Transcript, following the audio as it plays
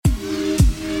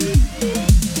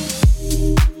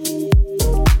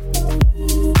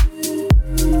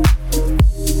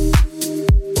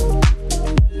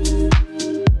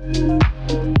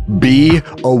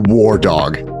a war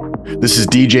dog. This is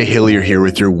DJ Hillier here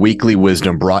with your weekly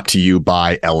wisdom brought to you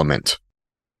by Element.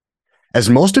 As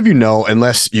most of you know,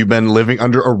 unless you've been living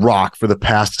under a rock for the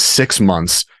past 6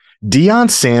 months,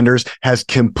 Deion Sanders has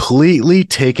completely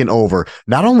taken over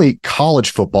not only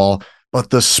college football, but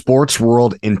the sports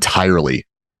world entirely.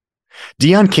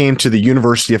 Deion came to the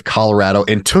University of Colorado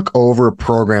and took over a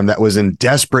program that was in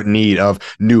desperate need of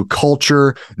new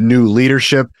culture, new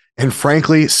leadership, and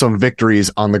frankly, some victories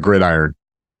on the gridiron.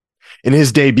 In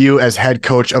his debut as head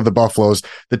coach of the Buffaloes,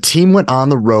 the team went on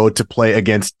the road to play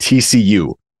against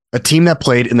TCU, a team that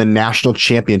played in the national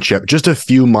championship just a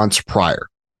few months prior.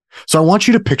 So I want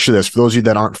you to picture this for those of you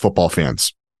that aren't football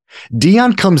fans.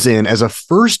 Deion comes in as a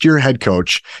first-year head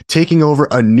coach, taking over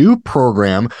a new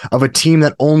program of a team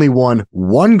that only won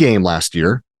one game last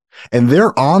year, and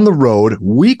they're on the road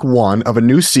week 1 of a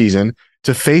new season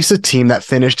to face a team that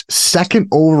finished second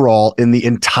overall in the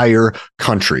entire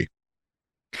country.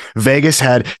 Vegas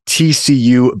had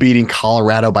TCU beating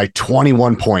Colorado by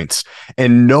 21 points,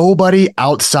 and nobody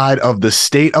outside of the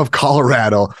state of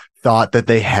Colorado thought that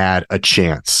they had a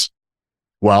chance.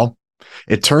 Well,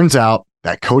 it turns out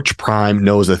that Coach Prime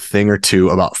knows a thing or two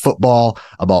about football,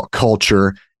 about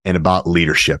culture, and about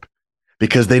leadership,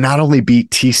 because they not only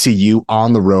beat TCU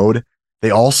on the road,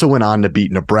 they also went on to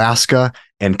beat Nebraska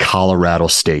and Colorado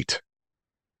State.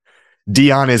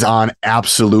 Deion is on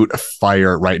absolute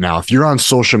fire right now. If you're on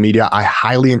social media, I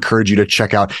highly encourage you to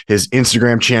check out his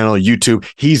Instagram channel, YouTube.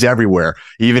 He's everywhere.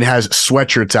 He even has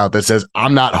sweatshirts out that says,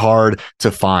 "I'm not hard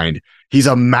to find." He's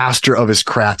a master of his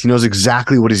craft. He knows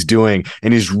exactly what he's doing,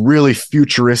 and he's really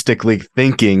futuristically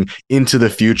thinking into the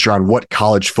future on what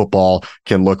college football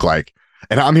can look like.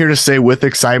 And I'm here to say with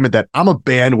excitement that I'm a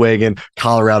bandwagon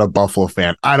Colorado Buffalo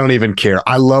fan. I don't even care.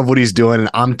 I love what he's doing, and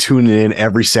I'm tuning in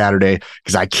every Saturday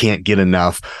because I can't get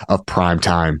enough of prime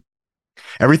time.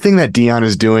 Everything that Deion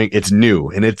is doing, it's new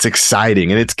and it's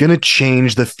exciting, and it's going to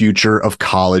change the future of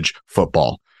college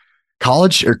football.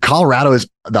 Colorado is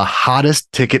the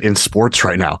hottest ticket in sports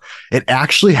right now. It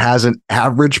actually has an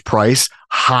average price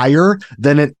higher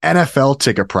than an NFL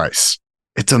ticket price.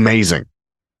 It's amazing.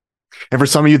 And for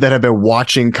some of you that have been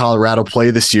watching Colorado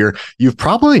play this year, you've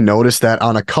probably noticed that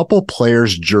on a couple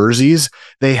players' jerseys,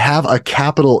 they have a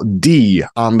capital D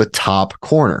on the top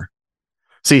corner.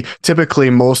 See, typically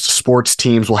most sports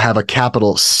teams will have a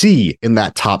capital C in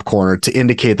that top corner to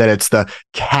indicate that it's the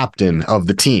captain of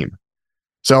the team.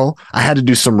 So I had to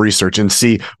do some research and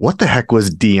see what the heck was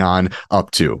Deion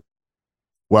up to.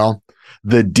 Well,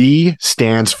 the D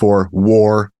stands for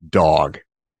war dog.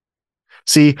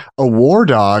 See, a war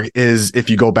dog is, if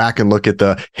you go back and look at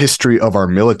the history of our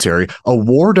military, a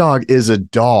war dog is a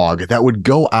dog that would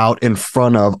go out in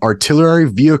front of artillery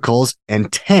vehicles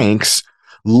and tanks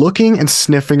looking and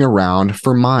sniffing around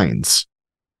for mines.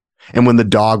 And when the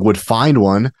dog would find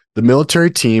one, the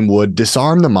military team would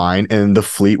disarm the mine and the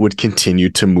fleet would continue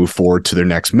to move forward to their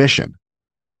next mission.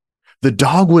 The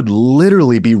dog would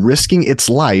literally be risking its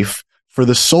life for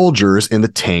the soldiers in the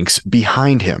tanks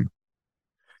behind him.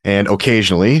 And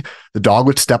occasionally, the dog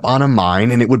would step on a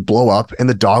mine and it would blow up, and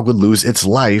the dog would lose its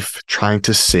life trying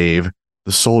to save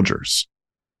the soldiers.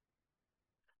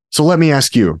 So let me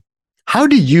ask you, how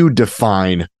do you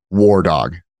define war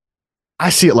dog? I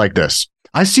see it like this.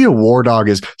 I see a war dog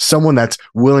as someone that's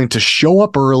willing to show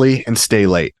up early and stay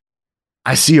late.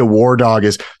 I see a war dog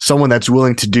as someone that's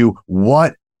willing to do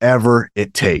whatever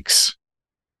it takes.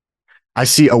 I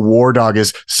see a war dog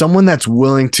as someone that's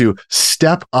willing to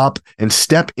step up and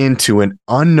step into an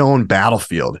unknown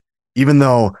battlefield, even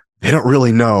though they don't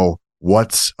really know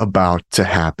what's about to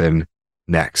happen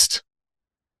next.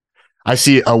 I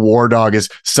see a war dog as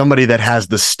somebody that has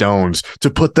the stones to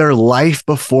put their life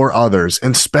before others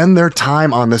and spend their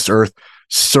time on this earth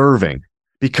serving,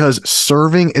 because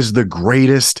serving is the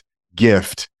greatest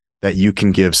gift that you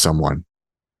can give someone.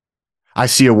 I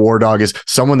see a war dog as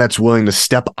someone that's willing to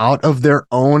step out of their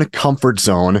own comfort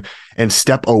zone and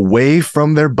step away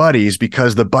from their buddies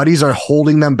because the buddies are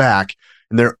holding them back,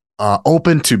 and they're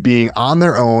open to being on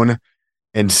their own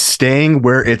and staying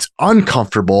where it's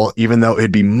uncomfortable, even though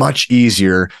it'd be much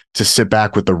easier to sit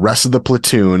back with the rest of the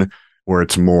platoon where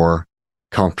it's more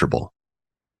comfortable.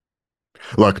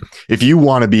 Look, if you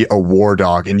want to be a war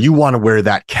dog and you want to wear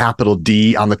that capital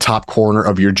D on the top corner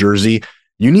of your jersey,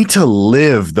 you need to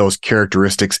live those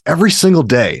characteristics every single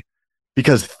day,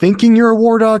 because thinking you're a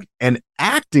war dog and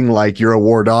acting like you're a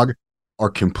war dog are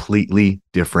completely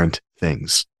different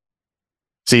things.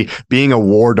 See, being a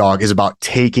war dog is about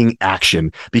taking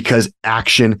action, because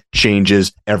action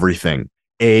changes everything.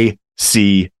 ACE.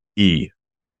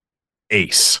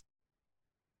 ACE.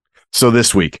 So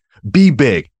this week, be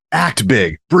big, Act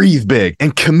big, breathe big,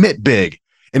 and commit big.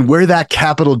 And wear that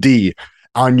capital D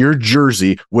on your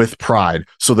jersey with pride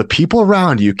so the people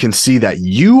around you can see that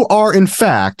you are, in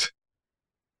fact,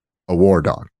 a war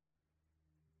dog.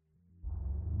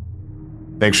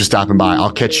 Thanks for stopping by.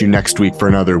 I'll catch you next week for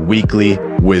another weekly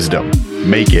wisdom.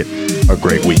 Make it a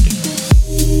great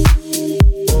week.